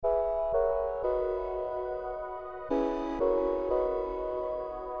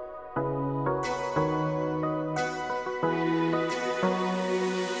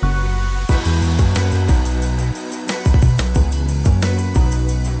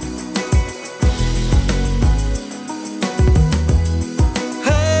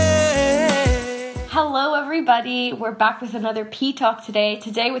everybody. We're back with another P Talk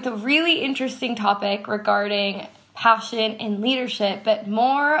today with a really interesting topic regarding passion and leadership, but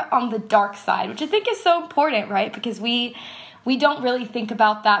more on the dark side, which I think is so important, right? Because we don't really think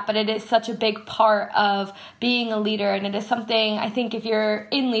about that, but it is such a big part of being a leader, and it is something I think if you're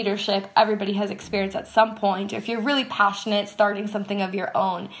in leadership, everybody has experienced at some point. Or if you're really passionate, starting something of your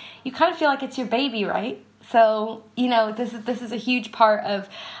own, you kind of feel like it's your baby, right? So, this is a huge part of,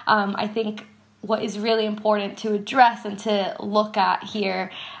 I think, what is really important to address and to look at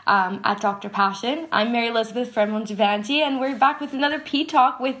here at Dr. Passion. I'm Mary Elizabeth from Longevity, and we're back with another P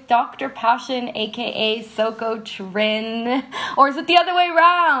Talk with Dr. Passion, aka Soko Trin. Or is it the other way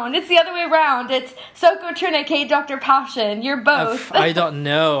around? It's the other way around. It's Soko Trin, aka Dr. Passion. You're both. I don't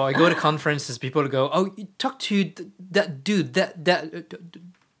know. I go to conferences, people go, "Oh, you talk to that dude, that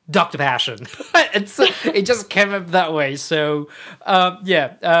Dr. Passion." It just came up that way. So,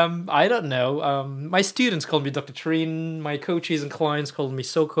 I don't know. My students call me Dr. Trin. My coaches and clients call me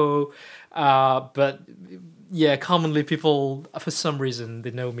Soko. But yeah, commonly people, for some reason,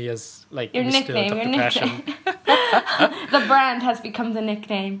 they know me as like your Mr. nickname. Dr. Your Passion. nickname. The brand has become the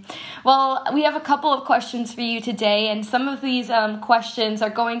nickname. Well, we have a couple of questions for you today, and some of these questions are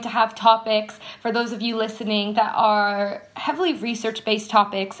going to have topics for those of you listening that are heavily research-based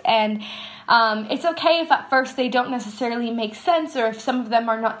topics, and it's okay if at first they don't necessarily make sense or if some of them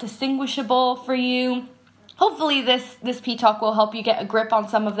are not distinguishable for you. Hopefully this P-Talk will help you get a grip on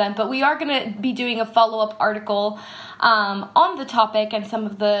some of them, but we are going to be doing a follow-up article on the topic and some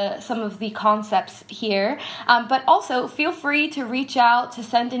of the concepts here. But also feel free to reach out, to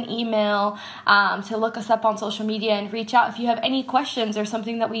send an email, to look us up on social media and reach out if you have any questions or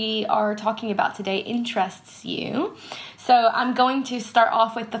something that we are talking about today interests you. So I'm going to start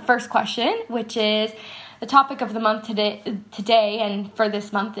off with the first question, which is, the topic of the month today and for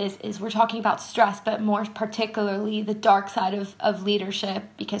this month is we're talking about stress, but more particularly the dark side of leadership,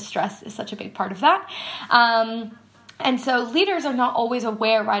 because stress is such a big part of that. And so leaders are not always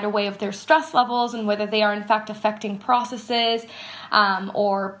aware right away of their stress levels and whether they are in fact affecting processes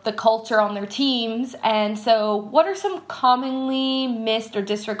or the culture on their teams. And so what are some commonly missed or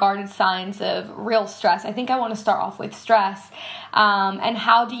disregarded signs of real stress? I think I want to start off with stress. And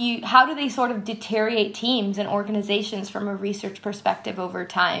how do they sort of deteriorate teams and organizations from a research perspective over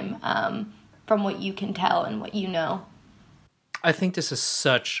time, from what you can tell and what you know? I think this is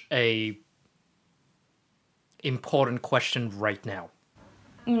such a important question right now.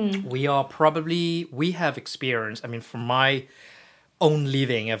 We have experienced, from my own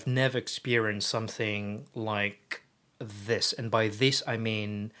living, I've never experienced something like this. And by this, I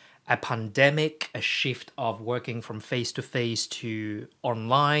mean a pandemic, a shift of working from face-to-face to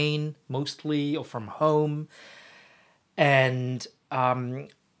online, mostly, or from home. And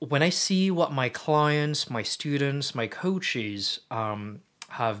when I see what my clients, my students, my coaches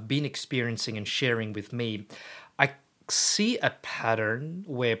have been experiencing and sharing with me, I see a pattern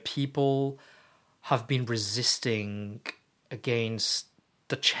where people have been resisting against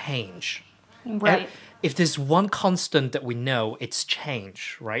the change. Right. And if there's one constant that we know, it's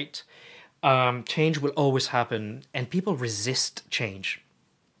change, right? Change will always happen, and people resist change.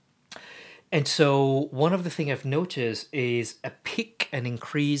 And so one of the things I've noticed is a peak, an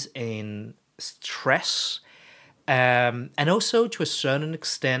increase in stress, and also to a certain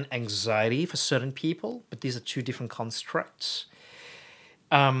extent anxiety for certain people, but these are two different constructs.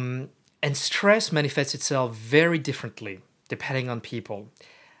 And stress manifests itself very differently depending on people.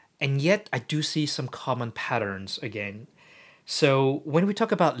 And yet I do see some common patterns again. So when we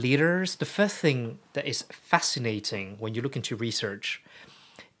talk about leaders, the first thing that is fascinating when you look into research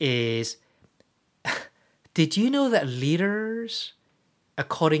is, did you know that leaders,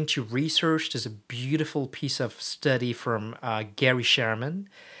 according to research, there's a beautiful piece of study from Gary Sherman,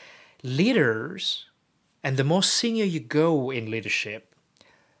 leaders, and the more senior you go in leadership,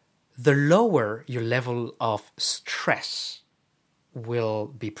 the lower your level of stress will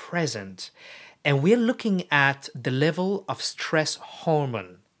be present. And we're looking at the level of stress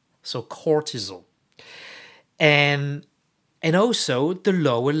hormone, so cortisol, and also the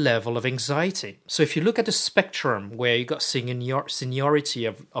lower level of anxiety. So if you look at the spectrum where you got seniority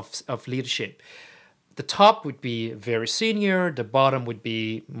of leadership, the top would be very senior, the bottom would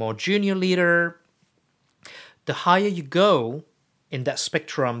be more junior leader. The higher you go in that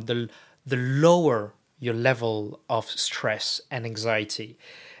spectrum, the lower your level of stress and anxiety.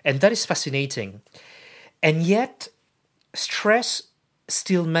 And that is fascinating. And yet, stress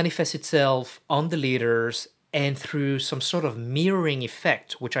still manifests itself on the leaders and through some sort of mirroring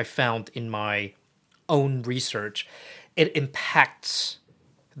effect, which I found in my own research, it impacts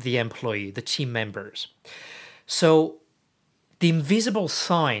the employee, the team members. So the invisible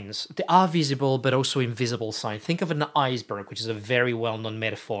signs, they are visible, but also invisible signs. Think of an iceberg, which is a very well-known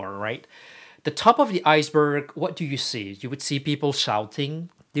metaphor, right? The top of the iceberg, what do you see? You would see people shouting.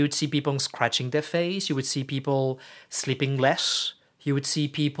 You would see people scratching their face. You would see people sleeping less. You would see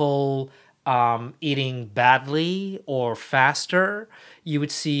people eating badly or faster. You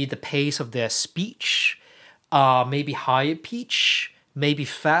would see the pace of their speech, maybe higher pitch, maybe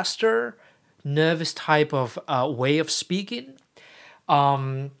faster, nervous type of way of speaking.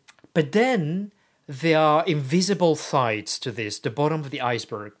 But then there are invisible sides to this, the bottom of the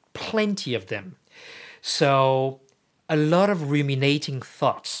iceberg, plenty of them. So a lot of ruminating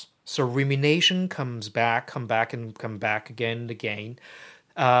thoughts. So rumination come back again and again.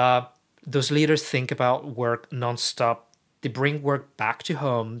 Those leaders think about work nonstop. They bring work back to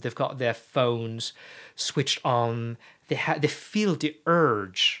home. They've got their phones switched on. They feel the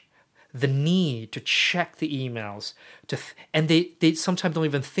urge, the need to check the emails, and they sometimes don't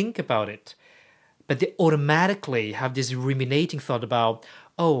even think about it, but they automatically have this ruminating thought about,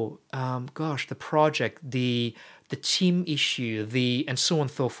 gosh, the project, the team issue, and so on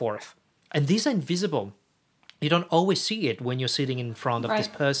and so forth. And these are invisible. You don't always see it when you're sitting in front of this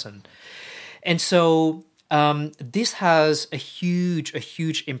person. And so this has a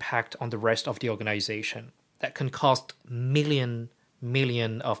huge impact on the rest of the organization that can cost million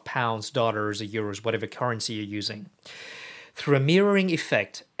of pounds, dollars, or euros, whatever currency you're using. Through a mirroring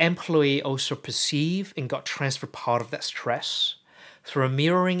effect, employee also perceive and got transferred part of that stress. Through a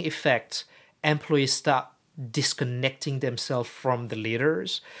mirroring effect, employees start disconnecting themselves from the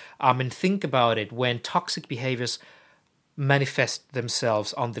leaders. And think about it, when toxic behaviors manifest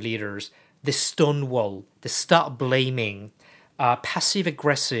themselves on the leaders, they stonewall, they start blaming,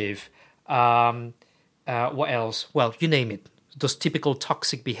 passive-aggressive, what else? Well, you name it. Those typical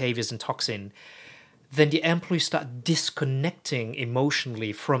toxic behaviors and toxin, then the employees start disconnecting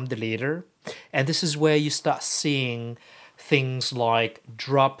emotionally from the leader. And this is where you start seeing things like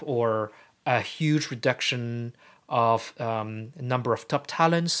drop or a huge reduction of number of top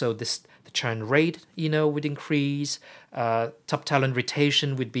talents. So the churn rate, would increase. Top talent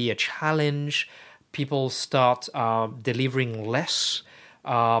retention would be a challenge. People start delivering less.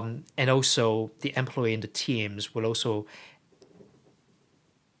 And also the employee and the teams will also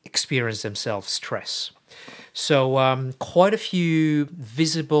experience themselves stress. So quite a few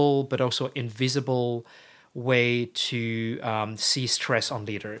visible but also invisible way to see stress on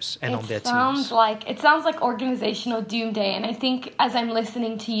leaders and on their teams. It sounds like organizational doomsday, and I think as I'm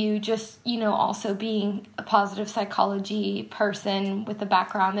listening to you, just also being a positive psychology person with a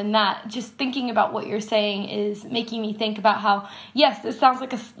background in that, just thinking about what you're saying is making me think about how, yes, this sounds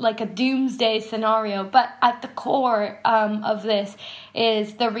like a doomsday scenario, but at the core of this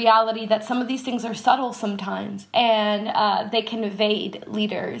is the reality that some of these things are subtle sometimes, and they can evade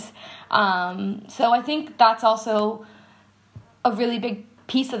leaders. So I think that's also a really big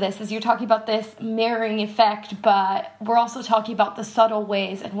piece of this, is you're talking about this mirroring effect, but we're also talking about the subtle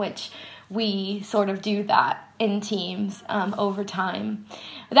ways in which we sort of do that in teams over time.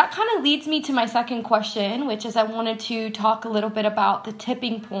 That kind of leads me to my second question, which is I wanted to talk a little bit about the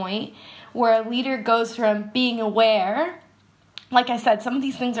tipping point where a leader goes from being aware, like I said, some of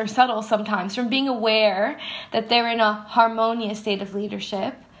these things are subtle sometimes, from being aware that they're in a harmonious state of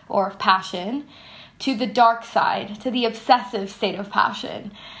leadership or of passion, to the dark side, to the obsessive state of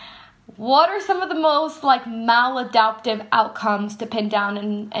passion. What are some of the most maladaptive outcomes to pin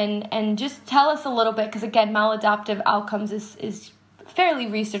down, and just tell us a little bit, because again, maladaptive outcomes is fairly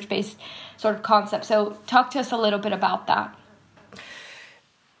research-based sort of concept. So talk to us a little bit about that.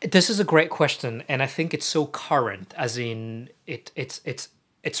 This is a great question, and I think it's so current, as in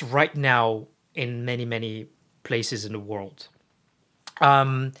it's right now in many places in the world.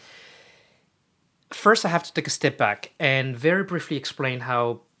 First, I have to take a step back and very briefly explain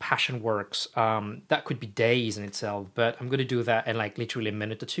how passion works. That could be days in itself, but I'm going to do that in literally a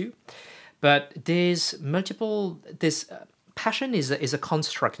minute or two. But passion is a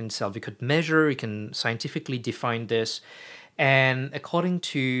construct in itself. You could measure, you can scientifically define this. And according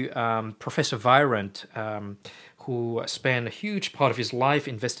to Professor Virant, who spent a huge part of his life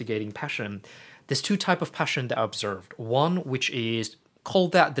investigating passion, there's two types of passion that are observed. One, which is, call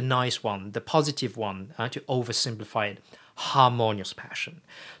that the nice one, the positive one, to oversimplify it, harmonious passion.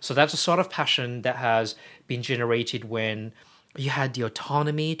 So that's a sort of passion that has been generated when you had the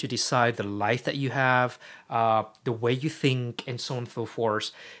autonomy to decide the life that you have, the way you think, and so on and so forth,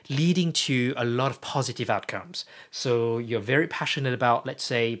 leading to a lot of positive outcomes. So you're very passionate about, let's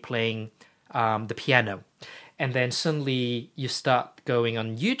say, playing the piano. And then suddenly you start going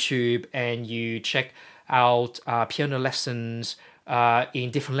on YouTube and you check out piano lessons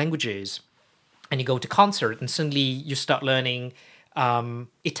in different languages, and you go to concert, and suddenly you start learning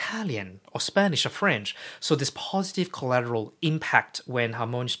Italian or Spanish or French. So this positive collateral impact when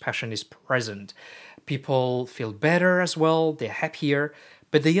harmonious passion is present. People feel better as well, they're happier.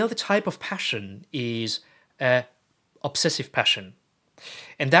 But the other type of passion is obsessive passion.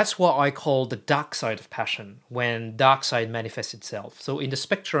 And that's what I call the dark side of passion, when dark side manifests itself. So in the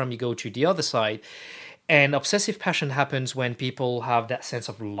spectrum, you go to the other side, and obsessive passion happens when people have that sense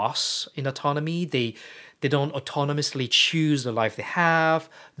of loss in autonomy. They don't autonomously choose the life they have,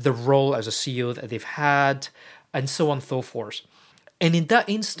 the role as a CEO that they've had, and so on and so forth. And in that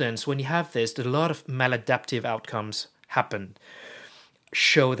instance, when you have this, a lot of maladaptive outcomes happen,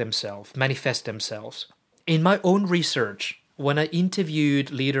 show themselves, manifest themselves. In my own research, when I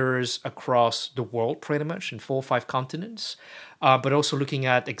interviewed leaders across the world, pretty much in 4 or 5 continents, but also looking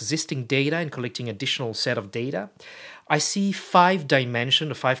at existing data and collecting additional set of data, I see 5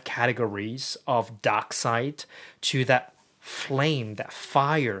 dimensions or 5 categories of dark side to that flame, that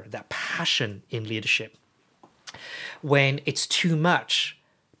fire, that passion in leadership. When it's too much,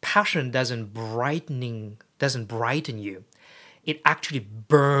 passion doesn't brighten you. It actually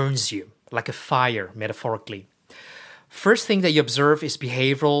burns you like a fire, metaphorically. First thing that you observe is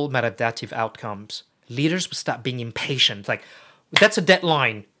behavioral maladaptive outcomes. Leaders will start being impatient. Like, that's a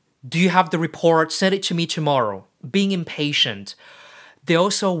deadline. Do you have the report? Send it to me tomorrow. Being impatient. They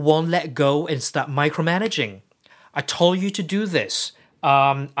also won't let go and start micromanaging. I told you to do this.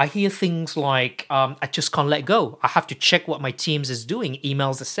 I hear things like, I just can't let go. I have to check what my teams is doing,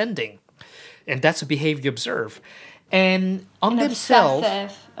 emails are sending. And that's a behavior you observe. And on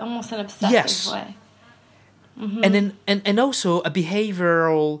themselves... Almost an obsessive yes. way. Mm-hmm. And then and also a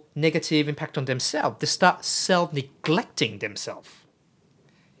behavioral negative impact on themselves. They start self-neglecting themselves.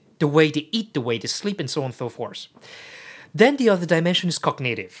 The way they eat, the way they sleep, and so on and so forth. Then the other dimension is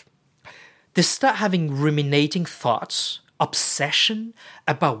cognitive. They start having ruminating thoughts, obsession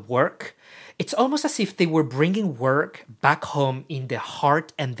about work. It's almost as if they were bringing work back home in their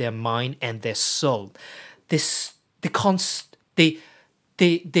heart and their mind and their soul. They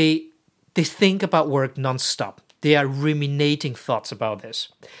think about work nonstop. They are ruminating thoughts about this.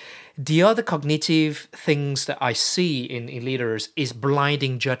 The other cognitive things that I see in leaders is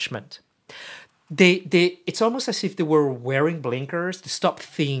blinding judgment. It's almost as if they were wearing blinkers to stop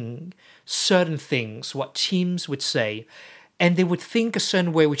thinking certain things, what teams would say, and they would think a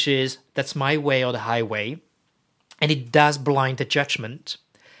certain way, which is, that's my way or the highway, and it does blind the judgment.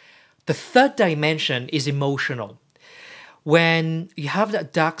 The third dimension is emotional. When you have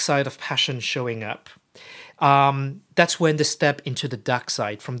that dark side of passion showing up, that's when they step into the dark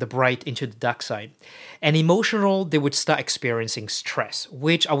side, from the bright into the dark side. And emotional, they would start experiencing stress,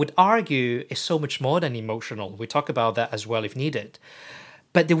 which I would argue is so much more than emotional. We talk about that as well if needed.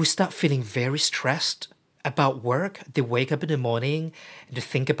 But they would start feeling very stressed about work. They wake up in the morning and they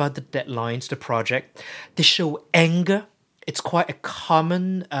think about the deadlines, the project. They show anger. It's quite a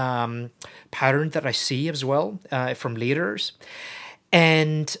common pattern that I see as well from leaders.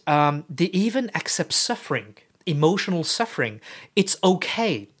 And they even accept suffering, emotional suffering. It's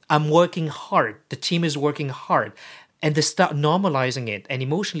okay. I'm working hard. The team is working hard. And they start normalizing it and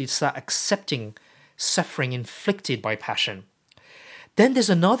emotionally start accepting suffering inflicted by passion. Then there's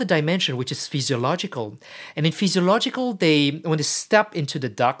another dimension, which is physiological. And in physiological, when they step into the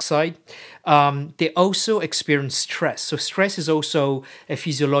dark side, they also experience stress. So stress is also a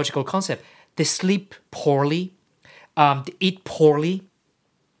physiological concept. They sleep poorly, they eat poorly,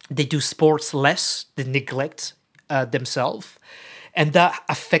 they do sports less, they neglect themselves. And that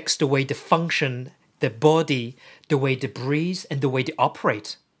affects the way they function, their body, the way they breathe, and the way they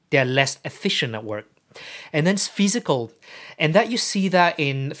operate. They are less efficient at work. And then it's physical. And that you see that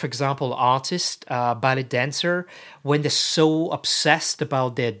in, for example, artists, ballet dancer, when they're so obsessed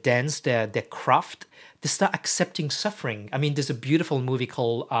about their dance, their craft, they start accepting suffering. I mean, there's a beautiful movie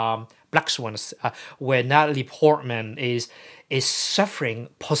called Black Swans, where Natalie Portman is suffering,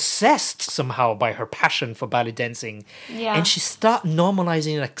 possessed somehow by her passion for ballet dancing. Yeah. And she starts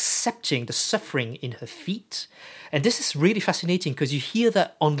normalizing and accepting the suffering in her feet. And this is really fascinating because you hear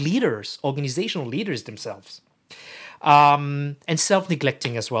that on leaders, organizational leaders themselves. And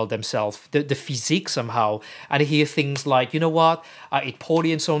self-neglecting as well themselves, the physique somehow. And I hear things like, you know what, I eat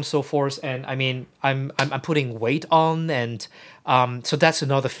poorly and so on and so forth. And I mean, I'm putting weight on. And so that's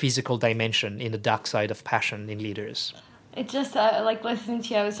another physical dimension in the dark side of passion in leaders. It just, like listening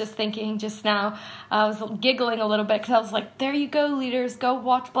to you, I was just thinking just now, I was giggling a little bit because I was like, there you go, leaders, go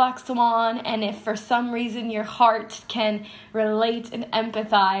watch Black Swan. And if for some reason your heart can relate and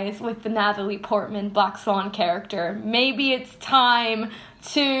empathize with the Natalie Portman Black Swan character, maybe it's time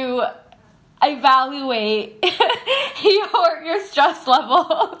to evaluate your stress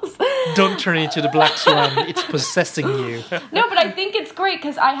levels. Don't turn into the Black Swan. It's possessing you. No, but I think it's great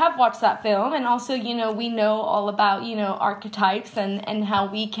because I have watched that film, and also, we know all about, archetypes and how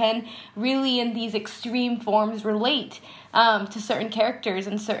we can really, in these extreme forms, relate to certain characters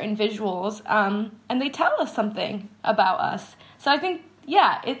and certain visuals, and they tell us something about us. So I think,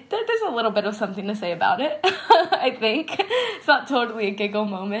 there's a little bit of something to say about it, I think. It's not totally a giggle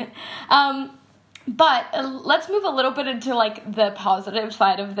moment. But let's move a little bit into, like, the positive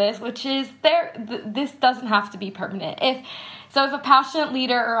side of this, which is this doesn't have to be permanent. If a passionate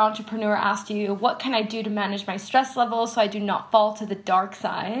leader or entrepreneur asked you, what can I do to manage my stress levels so I do not fall to the dark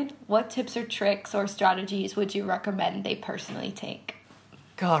side? What tips or tricks or strategies would you recommend they personally take?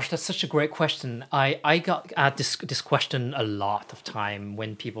 Gosh, that's such a great question. I got at this question a lot of time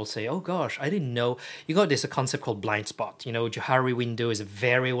when people say, oh gosh, I didn't know. You got this a concept called blind spot. Johari Window is a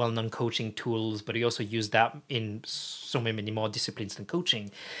very well-known coaching tool, but you also use that in so many more disciplines than coaching.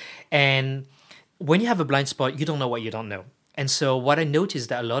 And when you have a blind spot, you don't know what you don't know. And so what I noticed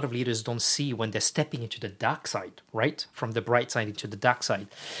that a lot of leaders don't see when they're stepping into the dark side, right? From the bright side into the dark side.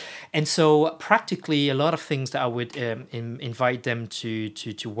 And so practically a lot of things that I would invite them to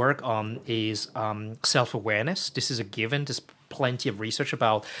work on is self-awareness. This is a given. There's plenty of research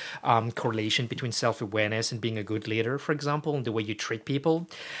about correlation between self-awareness and being a good leader, for example, and the way you treat people.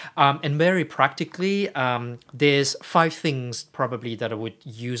 And very practically, there's 5 things probably that I would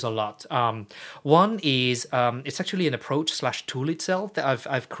use a lot. One is it's actually an approach/tool itself that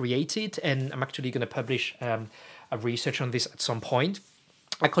I've created, and I'm actually going to publish a research on this at some point.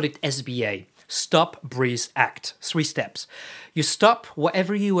 I call it SBA. Stop, breathe, act. 3 steps. You stop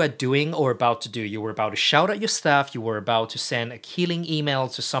whatever you are doing or about to do. You were about to shout at your staff. You were about to send a killing email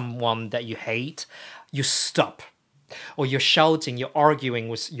to someone that you hate. You stop. Or you're shouting, you're arguing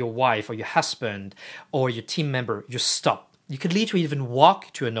with your wife or your husband or your team member. You stop. You could literally even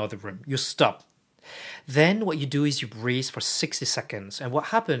walk to another room. You stop. Then what you do is you breathe for 60 seconds. And what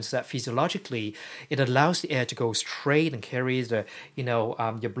happens is that physiologically, it allows the air to go straight and carries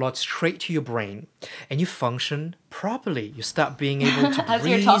your blood straight to your brain. And you function properly. You start being able to as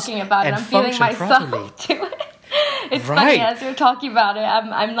breathe you're talking about it, I'm feeling myself properly. Do it. It's funny, as you're talking about it,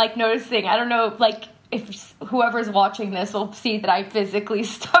 I'm like noticing, I don't know, like if whoever's watching this will see that I physically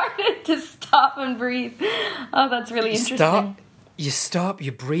started to stop and breathe. Oh, that's really interesting. You stop,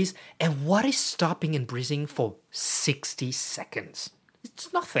 you breathe, and what is stopping and breathing for 60 seconds?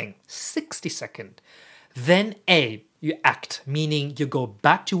 It's nothing. 60 seconds. Then you act, meaning you go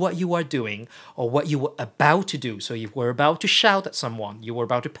back to what you are doing or what you were about to do. So you were about to shout at someone, you were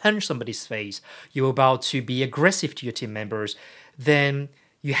about to punch somebody's face, you were about to be aggressive to your team members. Then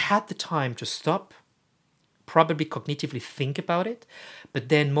you had the time to stop, probably cognitively think about it, but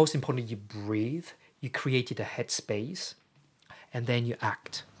then most importantly, you breathe, you created a headspace, and then you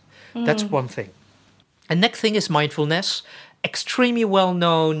act. That's one thing. And next thing is mindfulness. Extremely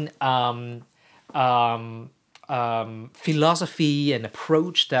well-known philosophy and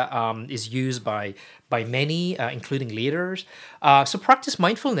approach that is used by many, including leaders. So practice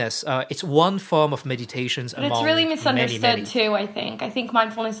mindfulness. It's one form of meditations among it's really misunderstood many. Too, I think. I think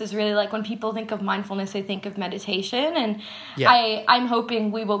mindfulness is really like when people think of mindfulness, they think of meditation. And I'm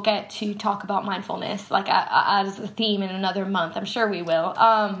hoping we will get to talk about mindfulness like as a theme in another month. I'm sure we will.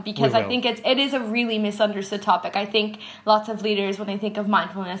 Because I think it is a really misunderstood topic. I think lots of leaders, when they think of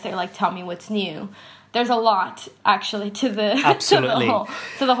mindfulness, they're like, tell me what's new. There's a lot actually to the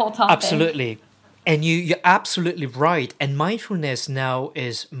to the whole topic. Absolutely. And you're absolutely right. And mindfulness now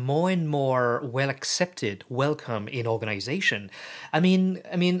is more and more well accepted, welcome in organization. I mean,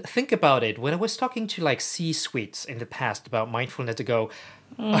 think about it. When I was talking to like C-suites in the past about mindfulness, to go,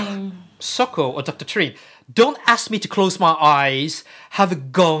 Soko or Dr. Tree, don't ask me to close my eyes, have a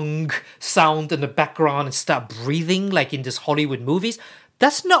gong sound in the background and start breathing like in these Hollywood movies.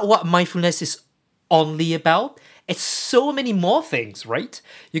 That's not what mindfulness is only about. It's so many more things, right?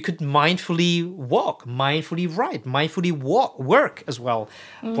 You could mindfully walk, mindfully write, mindfully work as well.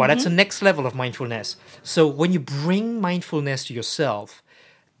 Well, that's the next level of mindfulness. So when you bring mindfulness to yourself,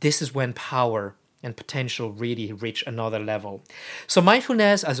 this is when power and potential really reach another level. So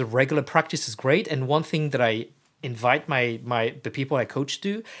mindfulness as a regular practice is great. And one thing that I invite the people I coach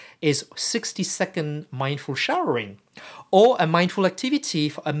to is 60-second mindful showering. or a mindful activity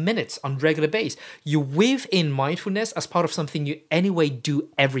for a minute on regular basis. You weave in mindfulness as part of something you anyway do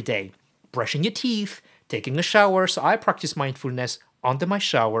every day. Brushing your teeth, taking a shower. So I practice mindfulness under my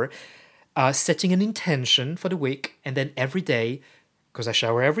shower, setting an intention for the week, and then every day, because I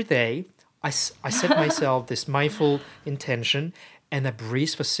shower every day, I set myself this mindful intention, and I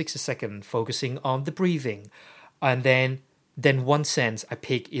breathe for 60 seconds, focusing on the breathing. And then one sense, I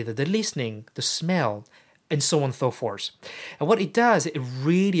pick either the listening, the smell, and so on and so forth. And what it does, it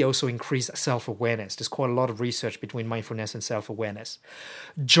really also increases self-awareness. There's quite a lot of research between mindfulness and self-awareness.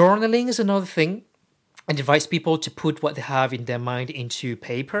 Journaling is another thing. And advise people to put what they have in their mind into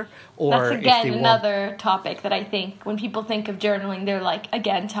paper, or that's again another topic that I think when people think of journaling, they're like,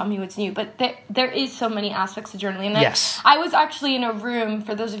 again, tell me what's new. But there is so many aspects of journaling. And yes, I was actually in a room.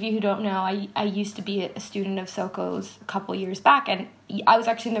 For those of you who don't know, I used to be a student of Soko's a couple years back, and I was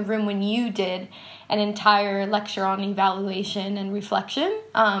actually in the room when you did an entire lecture on evaluation and reflection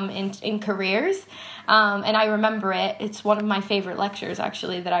in careers. And I remember it. It's one of my favorite lectures,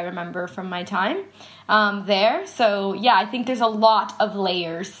 actually, that I remember from my time there. So, yeah, I think there's a lot of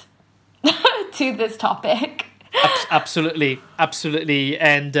layers to this topic. Absolutely.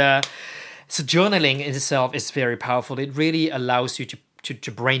 And so journaling in itself is very powerful. It really allows you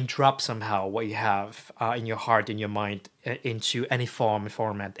to brain drop somehow what you have in your heart, in your mind, into any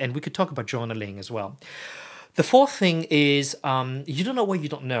format. And we could talk about journaling as well. The fourth thing is you don't know what you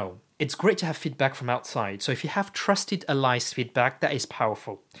don't know. It's great to have feedback from outside. So if you have trusted allies feedback, that is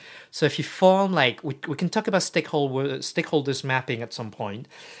powerful. So if you form, like, we can talk about stakeholders mapping at some point,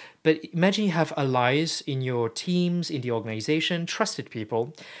 but imagine you have allies in your teams, in the organization, trusted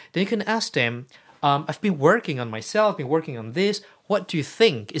people. Then you can ask them, I've been working on myself, been working on this. What do you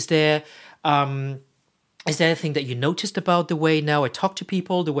think? Is there anything that you noticed about the way now I talk to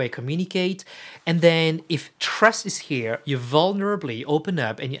people, the way I communicate? And then if trust is here, you vulnerably open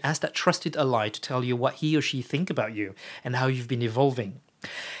up and you ask that trusted ally to tell you what he or she think about you and how you've been evolving.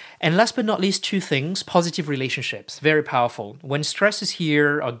 And last but not least, two things: positive relationships, very powerful. When stress is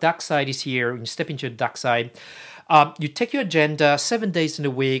here or dark side is here, when you step into the dark side, you take your agenda, 7 days in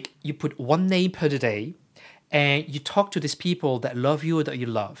a week, you put one name per day, and you talk to these people that love you or that you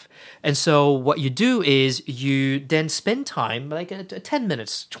love. And so what you do is you then spend time, like 10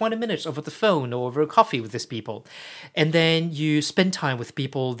 minutes, 20 minutes over the phone or over a coffee with these people. And then you spend time with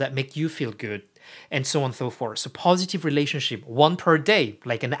people that make you feel good, and so on and so forth. So positive relationship, one per day,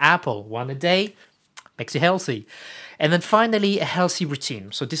 like an apple, one a day, makes you healthy. And then finally, a healthy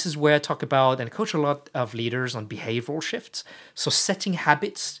routine. So this is where I talk about and coach a lot of leaders on behavioral shifts. So setting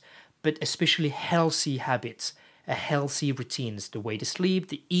habits, but especially healthy habits, a healthy routines, the way they sleep,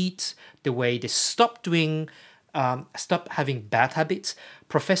 they eat, the way they stop having bad habits.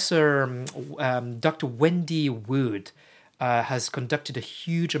 Professor Dr. Wendy Wood has conducted a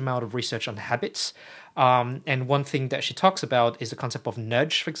huge amount of research on habits. And one thing that she talks about is the concept of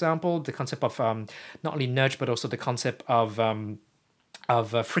nudge, for example, the concept of not only nudge, but also the concept of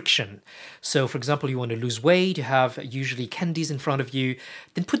friction. So, for example, you want to lose weight, you have usually candies in front of you,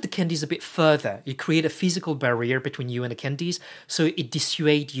 then put the candies a bit further. You create a physical barrier between you and the candies, so it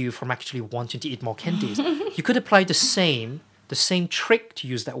dissuades you from actually wanting to eat more candies. You could apply the same trick, to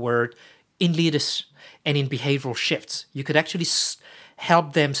use that word, in leaders and in behavioral shifts. You could actually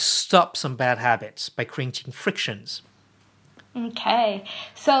help them stop some bad habits by creating frictions. Okay,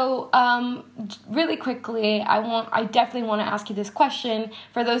 so really quickly, I definitely want to ask you this question.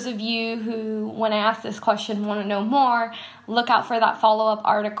 For those of you who, when I ask this question, want to know more, look out for that follow-up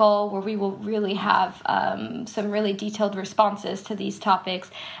article where we will really have some really detailed responses to these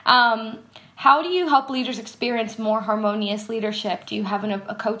topics. How do you help leaders experience more harmonious leadership? Do you have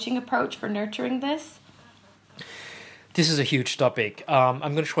a coaching approach for nurturing this? This is a huge topic. I'm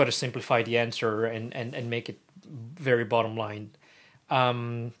going to try to simplify the answer and make it very bottom line.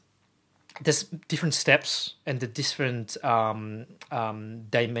 There's different steps and the different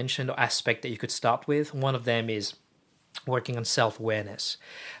dimension or aspect that you could start with. One of them is working on self-awareness.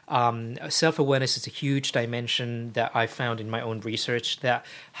 Self-awareness is a huge dimension that I found in my own research that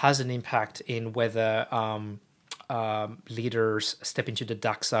has an impact in whether leaders step into the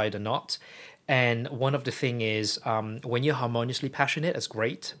dark side or not. And one of the thing is, when you're harmoniously passionate, that's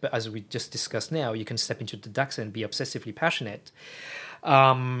great. But as we just discussed now, you can step into the dark side and be obsessively passionate.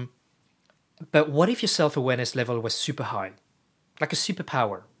 But what if your self-awareness level was super high, like a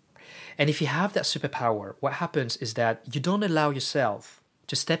superpower? And if you have that superpower, what happens is that you don't allow yourself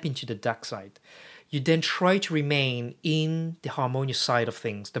to step into the dark side. You then try to remain in the harmonious side of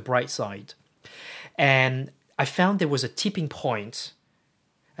things, the bright side. And I found there was a tipping point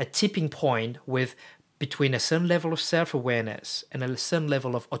with between a certain level of self-awareness and a certain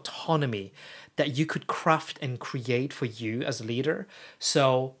level of autonomy that you could craft and create for you as a leader.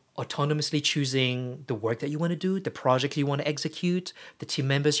 So autonomously choosing the work that you want to do, the project you want to execute, the team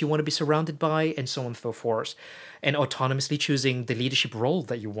members you want to be surrounded by, and so on and so forth. And autonomously choosing the leadership role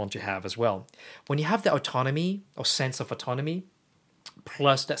that you want to have as well. When you have the autonomy or sense of autonomy,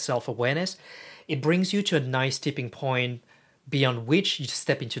 plus that self-awareness, it brings you to a nice tipping point beyond which you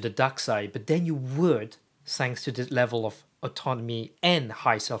step into the dark side. But then you would, thanks to the level of autonomy and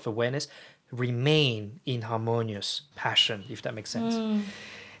high self-awareness, remain in harmonious passion, if that makes sense.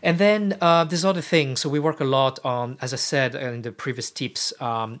 And then there's other things. So we work a lot on, as I said in the previous tips,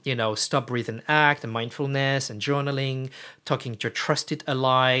 stop, breathe, and act, and mindfulness, and journaling, talking to your trusted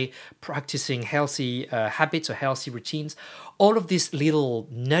ally, practicing healthy habits or healthy routines. All of these little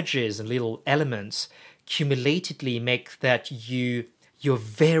nudges and little elements cumulatedly make that you're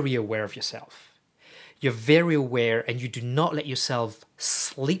very aware of yourself. You're very aware, and you do not let yourself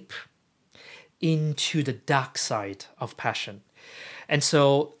slip into the dark side of passion. And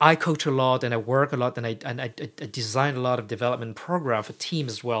so I coach a lot, and I work a lot, and I design a lot of development program for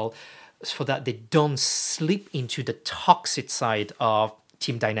teams as well, so that they don't slip into the toxic side of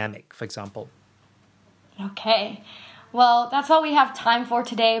team dynamic, for example. Okay. Well, that's all we have time for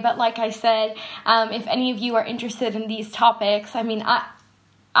today. But like I said, if any of you are interested in these topics, I mean,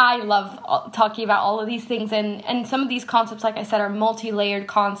 I love talking about all of these things, and some of these concepts, like I said, are multi-layered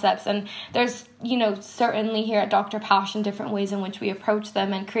concepts, and there's, certainly here at Dr. Passion, different ways in which we approach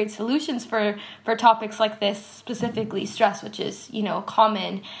them and create solutions for topics like this, specifically stress, which is,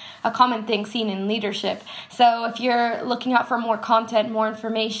 a common thing seen in leadership. So if you're looking out for more content, more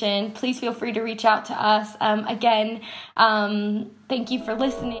information, please feel free to reach out to us. Again, thank you for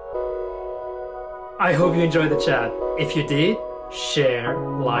listening. I hope you enjoyed the chat. If you did, share,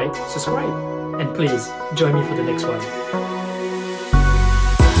 like, subscribe, and please join me for the next one.